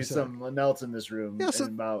 there's it's gonna so be sad. someone else in this room Yeah, so-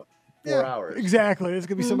 in about 4 hours. Exactly. It's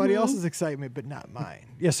going to be somebody Mhm. else's excitement, but not mine.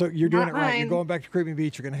 Yeah, so you're doing Not it right. You're mine. going back to Caribbean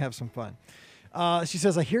Beach. You're going to have some fun. She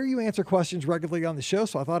says, I hear you answer questions regularly on the show,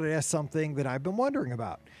 so I thought I'd ask something that I've been wondering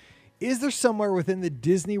about. Is there somewhere within the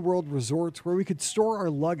Disney World resorts where we could store our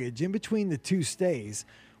luggage in between the 2 stays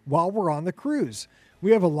while we're on the cruise?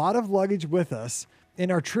 We have a lot of luggage with us,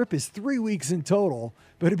 and our trip is 3 weeks in total,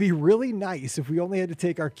 but it'd be really nice if we only had to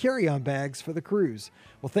take our carry-on bags for the cruise.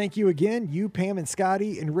 Well, thank you again. You, Pam, and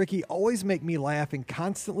Scotty, and Ricky always make me laugh and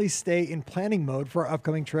constantly stay in planning mode for our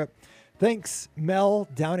upcoming trip. Thanks, Mel,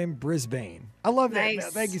 down in Brisbane. I love that. Nice. Mel.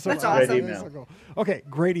 Thank you so That's much. awesome. Great That's email. so cool. Okay,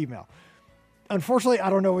 great email. Unfortunately, I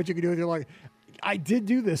don't know what you can do with your luggage. I did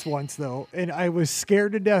do this once, though, and I was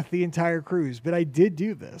scared to death the entire cruise, but I did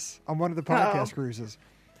do this on one of the podcast cruises.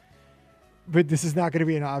 But this is not going to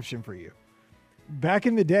be an option for you. Back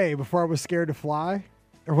in the day, before I was scared to fly,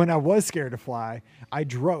 or when I was scared to fly, I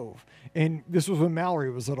drove. And this was when Mallory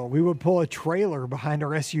was little. We would pull a trailer behind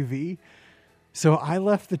our SUV. So I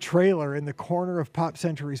left the trailer in the corner of Pop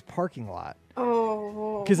Century's parking lot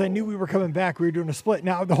Oh. because I knew we were coming back. We were doing a split.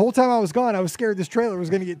 Now, the whole time I was gone, I was scared this trailer was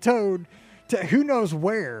going to get towed to who knows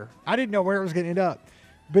where. I didn't know where it was going to end up.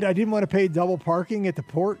 But I didn't want to pay double parking at the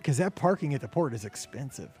port because that parking at the port is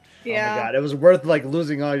expensive. Yeah. Oh my god, it was worth like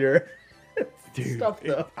losing all your Dude, stuff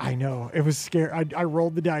though. I know. It was scary. I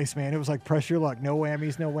rolled the dice, man. It was like press your luck. No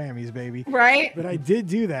whammies, baby. Right? But I did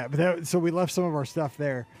do that. So we left some of our stuff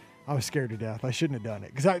there. I was scared to death. I shouldn't have done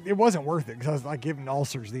it because it wasn't worth it because I was like giving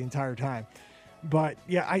ulcers the entire time. But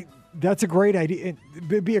yeah, that's a great idea.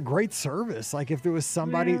 It'd be a great service. Like if there was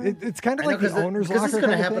somebody, it's kind of like the owner's locker. This is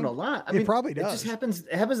going to happen a lot. I mean, it probably does. It just happens.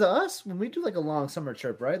 It happens to us when we do like a long summer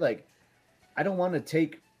trip, right? Like I don't want to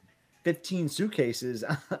take 15 suitcases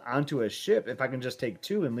onto a ship if I can just take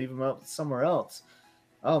 2 and leave them out somewhere else.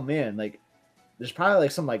 Oh man, like there's probably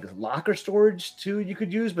like some like locker storage too you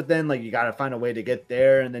could use, but then like you got to find a way to get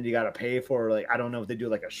there, and then you got to pay for like, I don't know if they do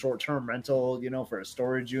like a short-term rental, for a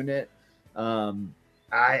storage unit.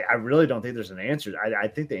 I really don't think there's an answer. I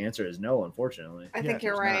think the answer is no, unfortunately. I think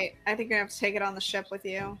you're right. I think you're gonna have to take it on the ship with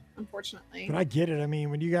you, unfortunately. But I get it. I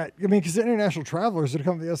mean, because international travelers that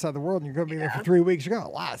come to the other side of the world and you're going to be there for 3 weeks, you got a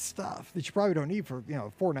lot of stuff that you probably don't need for a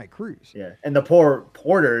 4-night cruise. Yeah, and the poor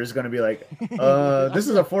porter is going to be like, this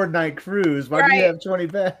is a 4-night cruise. Why do you have 20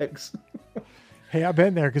 bags? Hey, I've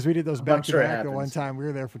been there because we did those back to back. The one time we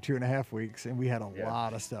were there for 2.5 weeks and we had a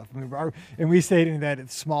lot of stuff. And we stayed in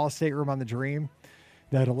that small stateroom on the Dream.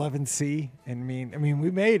 That 11C, and I mean,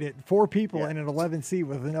 we made it 4 people in an 11C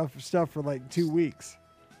with enough stuff for like 2 weeks.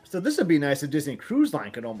 So this would be nice if Disney Cruise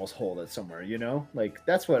Line could almost hold it somewhere, like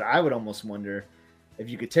that's what I would almost wonder, if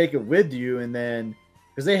you could take it with you, and then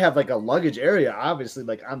because they have like a luggage area, obviously,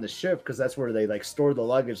 like on the ship, because that's where they like store the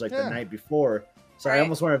luggage like the night before. So I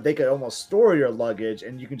almost wonder if they could almost store your luggage,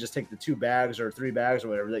 and you can just take the 2 bags or 3 bags or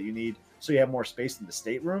whatever that you need, so you have more space in the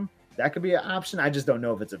stateroom. That could be an option. I just don't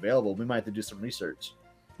know if it's available. We might have to do some research.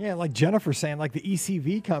 Yeah, like Jennifer's saying, like the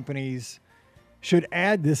ECV companies should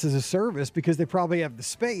add this as a service because they probably have the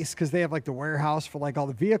space because they have like the warehouse for like all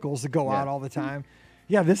the vehicles that go out all the time.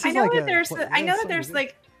 Yeah, this is I know that there's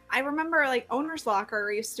like, I remember like Owner's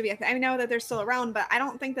Locker used to be, I know that they're still around, but I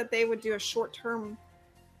don't think that they would do a short-term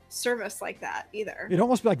service like that either. It'd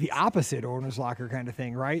almost be like the opposite Owner's Locker kind of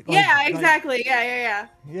thing, right? Like, yeah, exactly. Yeah.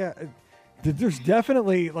 There's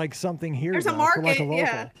definitely like something here. There's a market, like a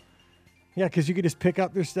local. Yeah, because you could just pick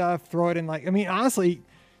up their stuff, throw it in honestly,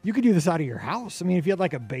 you could do this out of your house. I mean, if you had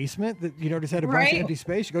like a basement that, just had a bunch of empty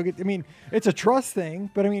space, you go get, it's a trust thing,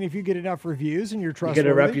 but if you get enough reviews and you're trustworthy. You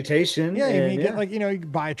get a reputation. Yeah, get like, you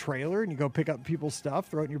buy a trailer and you go pick up people's stuff,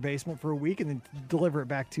 throw it in your basement for a week and then deliver it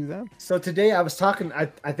back to them. So today I was talking, I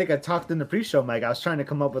think I talked in the pre-show, Mike, I was trying to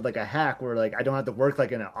come up with like a hack where like I don't have to work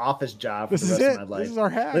like in an office job for the rest of my life. This is our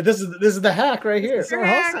hack. Like, this is the hack right here. It's our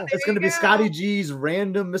hustle. It's going to be Scotty G's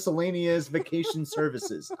random miscellaneous vacation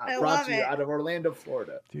services brought to you out of Orlando,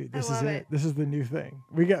 Florida. Dude, this is it. This is the new thing.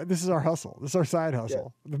 This is our hustle. This is our side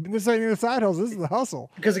hustle. This ain't the side hustle. This is the hustle.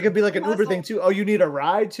 Because it could be like an Uber thing too. Oh, you need a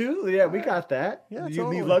ride too? Yeah, we got that. Yeah, you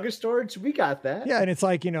need luggage storage? We got that. Yeah, and it's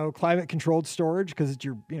like, climate controlled storage because it's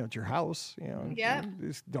your, it's your house.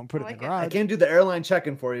 Just don't put it in the garage. I can't do the airline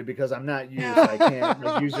check-in for you because I'm not you. So I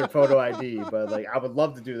can't use your photo ID. But like, I would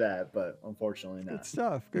love to do that, but unfortunately not. Good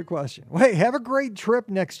stuff. Good question. Well, hey, have a great trip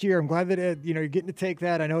next year. I'm glad that you're getting to take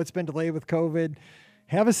that. I know it's been delayed with COVID.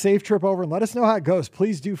 Have a safe trip over and let us know how it goes.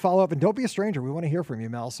 Please do follow up and don't be a stranger. We want to hear from you,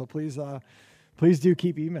 Mel. So please do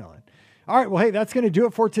keep emailing. All right. Well, hey, that's going to do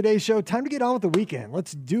it for today's show. Time to get on with the weekend.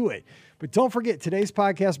 Let's do it. But don't forget, today's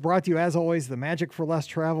podcast brought to you, as always, the Magic for Less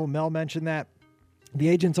Travel. Mel mentioned that. The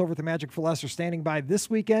agents over at the Magic for Less are standing by this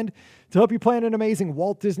weekend to help you plan an amazing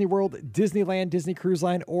Walt Disney World, Disneyland, Disney Cruise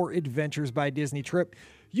Line, or Adventures by Disney trip.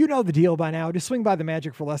 You know the deal by now. Just swing by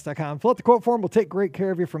themagicforless.com. Fill out the quote form. We'll take great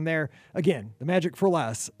care of you from there. Again,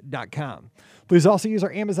 themagicforless.com. Please also use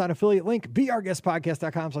our Amazon affiliate link,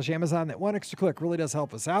 beourguestpodcast.com/Amazon. That one extra click really does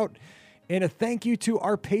help us out. And a thank you to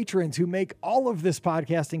our patrons who make all of this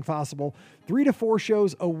podcasting possible. 3 to 4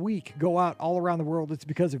 shows a week go out all around the world. It's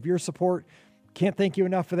because of your support. Can't thank you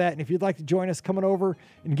enough for that. And if you'd like to join us, coming over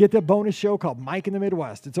and get the bonus show called Mike in the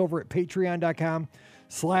Midwest, it's over at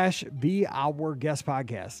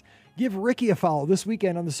patreon.com/beourguestpodcast. Give Ricky a follow this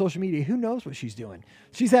weekend on the social media. Who knows what she's doing?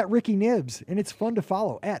 She's at Ricky Nibs, and it's fun to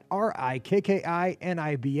follow at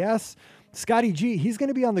RIKKINIBS. Scotty G, he's going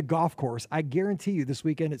to be on the golf course, I guarantee you, this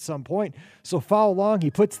weekend at some point. So follow along. He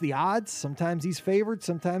puts the odds. Sometimes he's favored.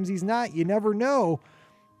 Sometimes he's not. You never know.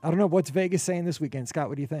 I don't know. What's Vegas saying this weekend? Scott,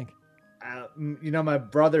 what do you think? My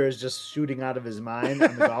brother is just shooting out of his mind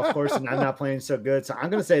on the golf course, and I'm not playing so good. So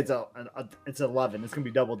I'm going to say it's 11. It's going to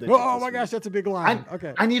be double digits. Oh my gosh, that's a big line.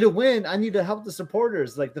 Okay. I need to win. I need to help the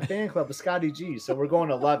supporters, like the fan club of Scotty G. So we're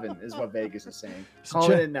going 11 is what Vegas is saying.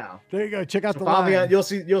 Calling it now. There you go. Check out the line. You'll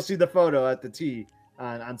see the photo at the tee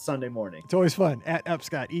on Sunday morning. It's always fun. At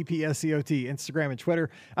Upscott, EPSCOT, Instagram and Twitter.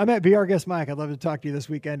 I'm at Be Our Guest Mike. I'd love to talk to you this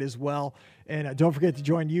weekend as well. And don't forget to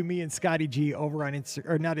join you, me, and Scotty G over on not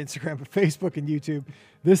Instagram, but Facebook and YouTube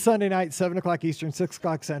this Sunday night, 7 o'clock Eastern, 6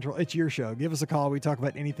 o'clock Central. It's your show. Give us a call. We talk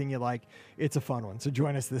about anything you like. It's a fun one. So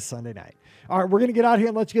join us this Sunday night. All right, we're going to get out here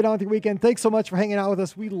and let you get on with your weekend. Thanks so much for hanging out with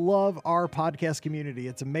us. We love our podcast community.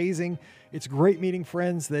 It's amazing. It's great meeting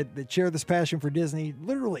friends that share this passion for Disney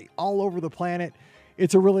literally all over the planet.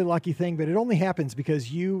 It's a really lucky thing, but it only happens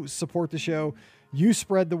because you support the show, you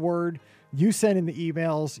spread the word, you send in the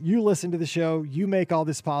emails, you listen to the show, you make all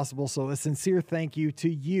this possible. So a sincere thank you to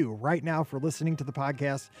you right now for listening to the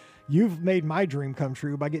podcast. You've made my dream come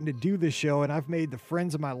true by getting to do this show, and I've made the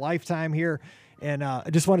friends of my lifetime here. And I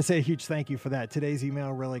just want to say a huge thank you for that. Today's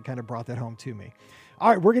email really kind of brought that home to me. All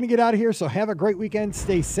right, we're going to get out of here. So have a great weekend.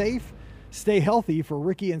 Stay safe, stay healthy. For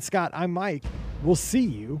Ricky and Scott, I'm Mike. We'll see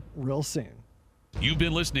you real soon. You've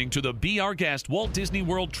been listening to the Be Our Guest Walt Disney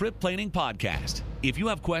World Trip Planning Podcast. If you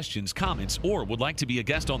have questions, comments, or would like to be a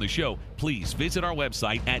guest on the show, please visit our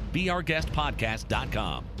website at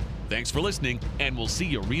beourguestpodcast.com. Thanks for listening, and we'll see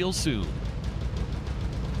you real soon.